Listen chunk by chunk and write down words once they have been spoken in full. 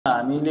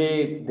हामीले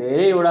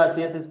धेरैवटा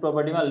CSS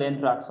प्रोपर्टीमा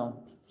length राख्छौं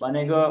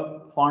भनेको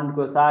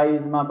फन्टको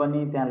साइजमा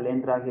पनि त्यहाँ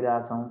लेन्थ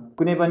राखिरहेछौं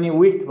कुनै पनि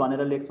विड्थ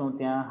भनेर लेख्छौं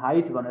त्यहाँ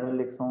हाइट भनेर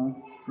लेख्छौं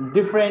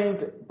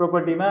डिफरेन्ट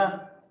प्रोपर्टीमा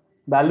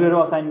भ्यालुहरु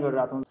असाइन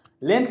गरिरहेछौं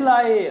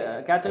लेन्थलाई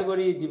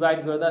क्याटेगोरी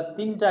डिभाइड गर्दा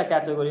तीनटा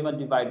क्याटेगोरीमा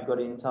डिभाइड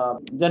गरिन्छ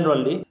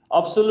generally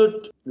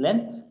absolute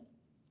length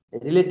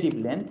relative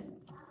length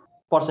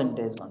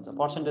percentage भन्छ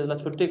पर्सेन्टेजलाई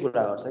छुट्टै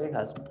कुरा गर्छ के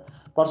खासमा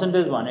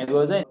पर्सेन्टेज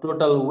भनेको चाहिँ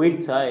टोटल विड्थ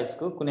छ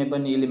यसको कुनै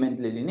पनि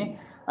एलिमेन्टले लिने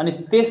अनि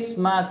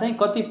त्यसमा चाहिँ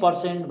कति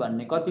पर्सेन्ट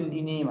भन्ने कति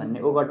लिने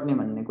भन्ने ओगट्ने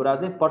भन्ने कुरा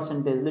चाहिँ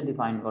पर्सेन्टेजले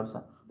डिफाइन गर्छ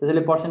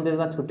त्यसैले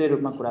पर्सेन्टेजलाई छुट्टै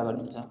रूपमा कुरा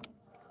गरिन्छ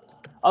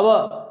अब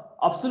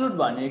एब्सोल्युट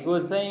भनेको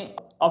चाहिँ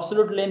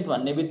एब्सोल्युट लेन्थ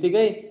भन्ने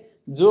बित्तिकै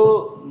जो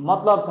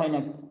मतलब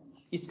छैन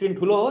स्क्रिन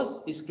ठुलो होस्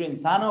स्क्रिन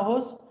सानो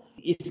होस्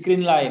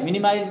स्क्रिनलाई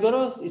मिनिमाइज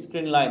गरोस्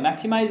स्क्रिनलाई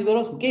म्याक्सिमाइज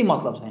गरोस् केही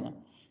मतलब छैन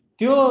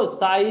त्यो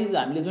साइज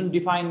हामीले जुन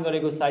डिफाइन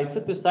गरेको साइज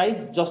छ त्यो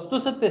साइज जस्तो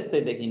छ त्यस्तै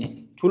देखिने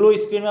ठुलो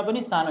स्क्रिनमा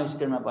पनि सानो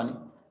स्क्रिनमा पनि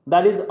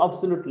that is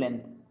absolute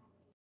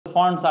length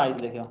font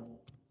size लेख्यो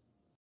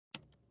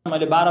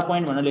मैले 12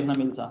 पोइन्ट भनेर लेख्न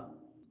मिल्छ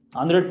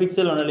 100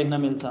 पिक्सल भनेर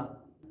लेख्न मिल्छ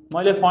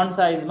मैले फन्ट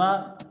साइजमा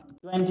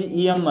 20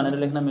 em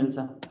भनेर लेख्न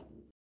मिल्छ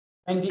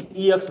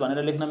 20 ex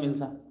भनेर लेख्न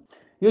मिल्छ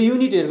यो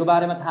युनिटहरुको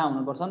बारेमा थाहा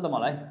हुनुपर्छ नि त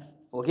मलाई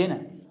हो कि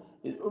हैन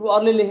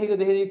अरूले लेखेको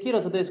देखेको के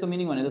रहेछ त यसको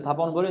मिनिङ भनेर थाहा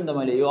पाउनु पर्यो नि त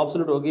मैले यो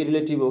एब्सोल्युट हो कि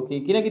रिलेटिभ हो कि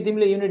किनकि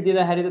तिमीले युनिट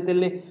दिँदाखेरि त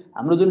त्यसले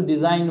हाम्रो जुन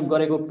डिजाइन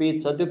गरेको पेज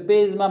छ त्यो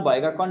पेजमा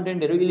भएका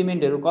कन्टेन्टहरु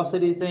एलिमेन्टहरु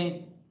कसरी चाहिँ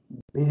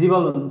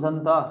भिजिबल हुन्छ नि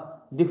त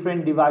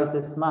डिफरेन्ट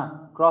डिभाइसेसमा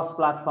क्रस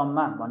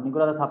प्लेटफर्ममा भन्ने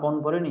कुरा त थाहा पाउनु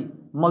पर्यो नि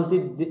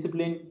मल्टी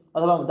डिसिप्लिन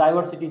अथवा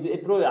डाइभर्सिटी जो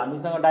यत्रो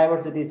हामीसँग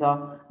डाइभर्सिटी छ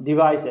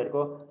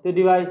डिभाइसहरुको त्यो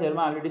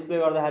डिभाइसहरुमा हामीले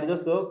डिस्प्ले गर्दाखेरि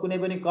जस्तो कुनै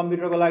पनि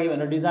कम्प्युटरको लागि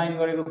भनेर डिजाइन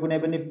गरेको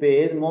कुनै पनि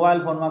पेज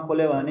मोबाइल फोनमा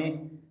खोल्यो भने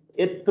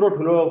यत्रो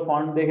ठुलो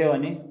फन्ट देख्यो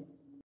भने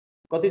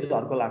कति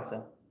झर्को लाग्छ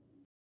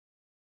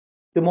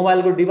त्यो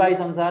मोबाइलको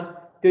डिभाइस अनुसार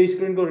त्यो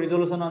स्क्रिनको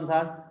रिजोल्युसन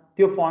अनुसार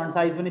त्यो फन्ट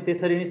साइज पनि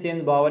त्यसरी नै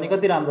चेन्ज भयो भने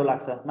कति राम्रो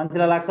लाग्छ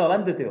मान्छेलाई लाग्छ होला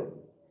नि त्यो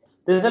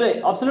त्यसैले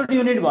एब्सोल्युट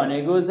युनिट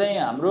भनेको चाहिँ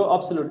हाम्रो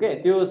एब्सोल्युट के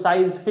त्यो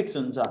साइज फिक्स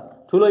हुन्छ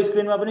ठुलो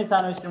स्क्रिनमा पनि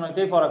सानो स्क्रिनमा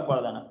केही फरक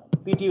पर्दैन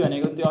पीटी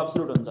भनेको त्यो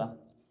एब्सोल्युट हुन्छ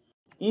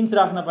इन्च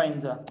राख्न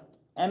पाइन्छ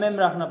एमएम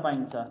राख्न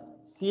पाइन्छ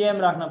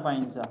सीएम राख्न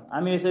पाइन्छ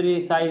हामी यसरी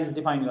साइज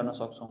डिफाइन गर्न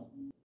सक्छौं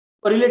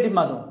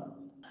रिलेटिभमा छौं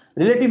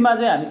रिलेटिभमा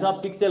चाहिँ हामीसँग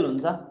पिक्सेल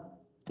हुन्छ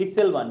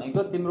पिक्सेल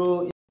भनेको तिम्रो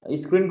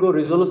स्क्रिनको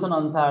रिजोल्युसन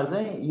अनुसार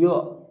चाहिँ यो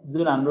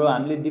जुन हाम्रो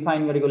हामीले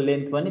डिफाइन गरेको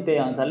लेन्थ पनि त्यही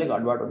अनुसारले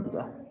घटबड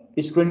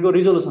हुन्छ स्क्रिनको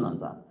रिजोल्युसन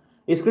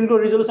अनुसार स्क्रिनको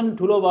रिजोल्युसन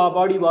ठुलो भयो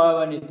बढी भयो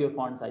भने त्यो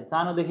फन्ट साइज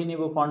सानो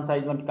देखिनेको फन्ट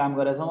साइजमा काम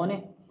गरेछौं भने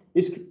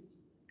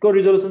स्क्रिनको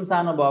रिजोल्युसन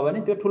सानो भयो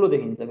भने त्यो ठुलो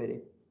देखिन्छ फेरि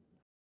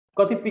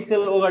कति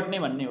पिक्सेल ओगट्ने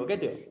भन्ने हो के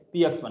त्यो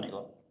पीएक्स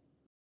भनेको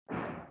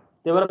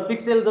त्यही भएर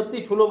पिक्सेल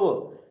जति ठुलो भयो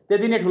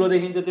त्यति नै ठुलो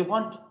देखिन्छ त्यो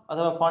फन्ट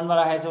अथवा फन्टमा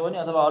राखेको छ भने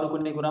अथवा अरु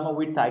कुनै कुरामा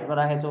विड्थ हाइटमा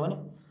राखेको छ भने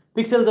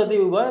पिक्सेल जति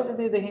भयो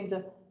त्यति देखिन्छ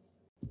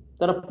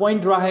तर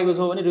पोइन्ट राखेको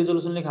छ भने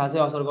रिजोल्युसनले खासै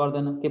असर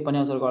गर्दैन के पनि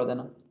असर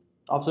गर्दैन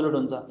एब्सोल्युट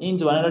हुन्छ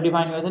इन्च भनेर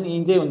डिफाइन गरेछ नि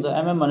इन्चै हुन्छ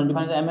एमएम भनेर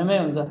डिफाइन गरेछ एमएमै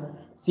हुन्छ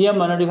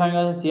सीएम भनेर डिफाइन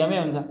गरेछ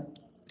सीएमै हुन्छ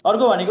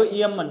अर्को भनेको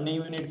ईएम भन्ने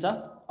युनिट छ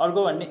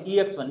अर्को भन्ने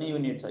ईएक्स भन्ने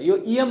युनिट छ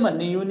यो ईएम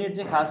भन्ने युनिट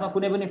चाहिँ खासमा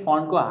कुनै पनि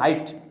फन्टको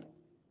हाइट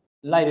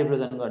लाई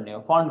रिप्रेजेन्ट गर्ने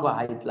हो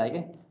फन्टको हाइटलाई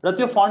के र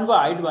त्यो फन्टको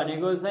हाइट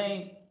भनेको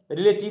चाहिँ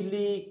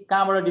रिलेटिभली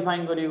कहाँबाट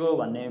डिफाइन गरिएको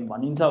भन्ने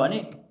भनिन्छ भने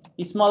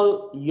स्मल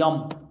एम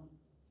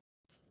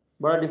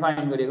बाट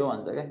डिफाइन गरिएको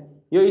भन्छ के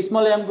यो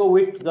स्मल एम को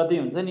विड्थ जति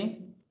हुन्छ नि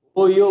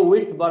ओ यो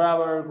विड्थ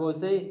बराबरको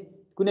चाहिँ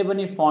कुनै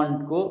पनि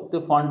फन्टको त्यो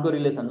फन्टको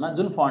रिलेसनमा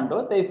जुन फन्ट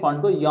हो त्यही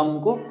फन्टको एम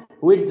को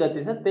विड्थ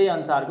जति छ त्यही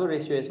अनुसारको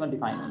रेशियो यसमा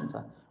डिफाइन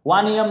हुन्छ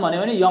 1 एम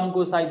भन्यो भने एम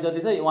को साइज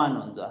जति छ 1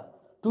 हुन्छ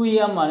 2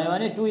 एम भन्यो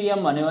भने 2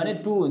 एम भन्यो भने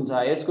 2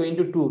 हुन्छ यसको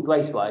इन्टु 2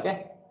 ट्वाइस भयो के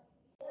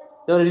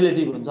त्यो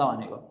रिलेटिभ हुन्छ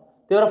भनेको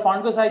त्यो भएर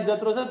फन्टको साइज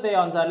जत्रो छ त्यही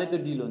अनुसारले त्यो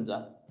डिल हुन्छ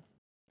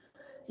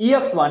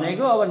ईएक्स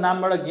भनेको अब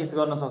नामबाट गेस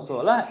गर्न सक्छौ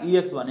होला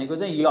ईएक्स भनेको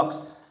चाहिँ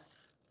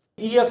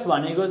ईएक्स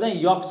भनेको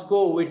चाहिँ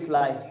यक्सको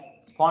विड्थलाई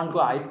फन्टको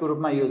हाइटको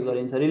रूपमा युज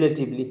गरिन्छ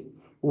रिलेटिभली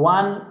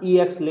 1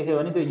 ईएक्स लेख्यो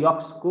भने त्यो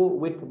यक्सको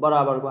विड्थ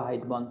बराबरको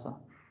हाइट बन्छ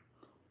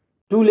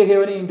 2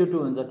 लेख्यो भने इन्टु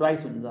 2 हुन्छ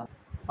ट्वाइस हुन्छ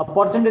अब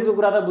पर्सेन्टेजको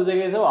कुरा त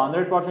बुझेकै छौ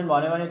 100%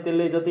 भन्यो भने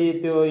त्यसले जति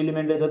त्यो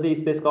एलिमेन्टले जति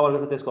स्पेस कभर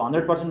गर्छ त्यसको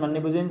 100% भन्ने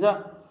बुझिन्छ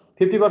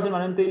 50%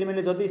 भन्यो भने त्यो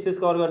एलिमेन्टले जति स्पेस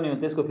कभर गर्ने हो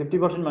त्यसको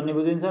 50% भन्ने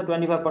बुझिन्छ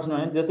 25% भन्यो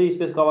भने जति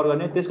स्पेस कभर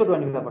गर्ने हो त्यसको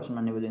 25%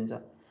 भन्ने बुझिन्छ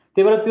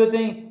त्यही भएर त्यो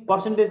चाहिँ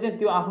पर्सेन्टेज चाहिँ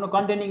त्यो आफ्नो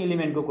कन्टेनिङ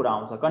एलिमेन्टको कुरा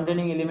आउँछ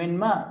कन्टेनिङ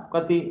एलिमेन्टमा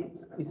कति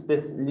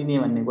स्पेस लिने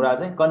भन्ने कुरा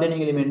चाहिँ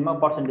कन्टेनिङ एलिमेन्टमा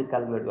पर्सेन्टेज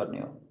क्याल्कुलेट गर्ने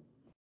हो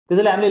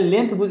त्यसैले हामीले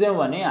लेन्थ बुझ्यौं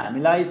भने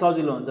हामीलाई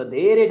सजिलो हुन्छ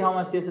धेरै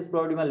ठाउँमा सीएसएस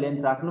प्रोग्राममा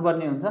लेन्थ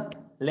राख्नुपर्ने हुन्छ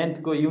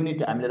लेन्थको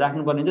युनिट हामीले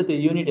राख्नुपर्ने हुन्छ त्यो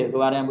युनिटहरुको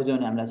बारेमा बुझ्यौं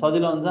भने हामीलाई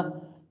सजिलो हुन्छ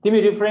तिमी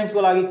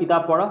रेफरेन्सको लागि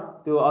किताब पढ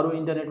त्यो अरु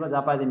इन्टरनेटमा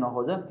जापाइदिन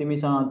नखोज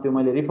तिमीसँग त्यो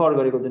मैले रिफर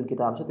गरेको जुन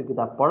किताब छ त्यो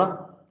किताब पढ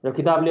र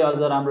किताबले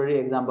अझ राम्ररी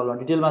एक्जाम्पलमा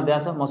डिटेलमा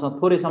दिएको छ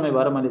मसँग थोरै समय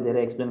भएर मैले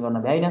धेरै एक्सप्लेन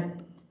गर्न भ्याइन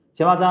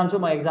क्षमा चाहन्छु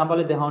म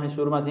एक्जाम्पलले देखाउने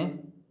सुरुमा थिए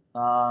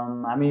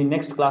हामी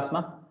नेक्स्ट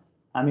क्लासमा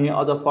हामी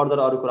अझ फर्दर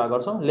अरु कुरा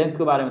गर्छौं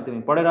लेन्थको बारेमा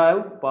तिमी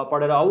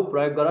पढेर आऊ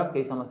प्रयोग गर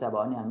केही समस्या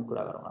भयो भने हामी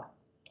कुरा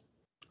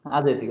गरौँला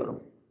आज यति गरौँ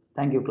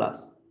थ्याङ्क यू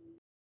क्लास।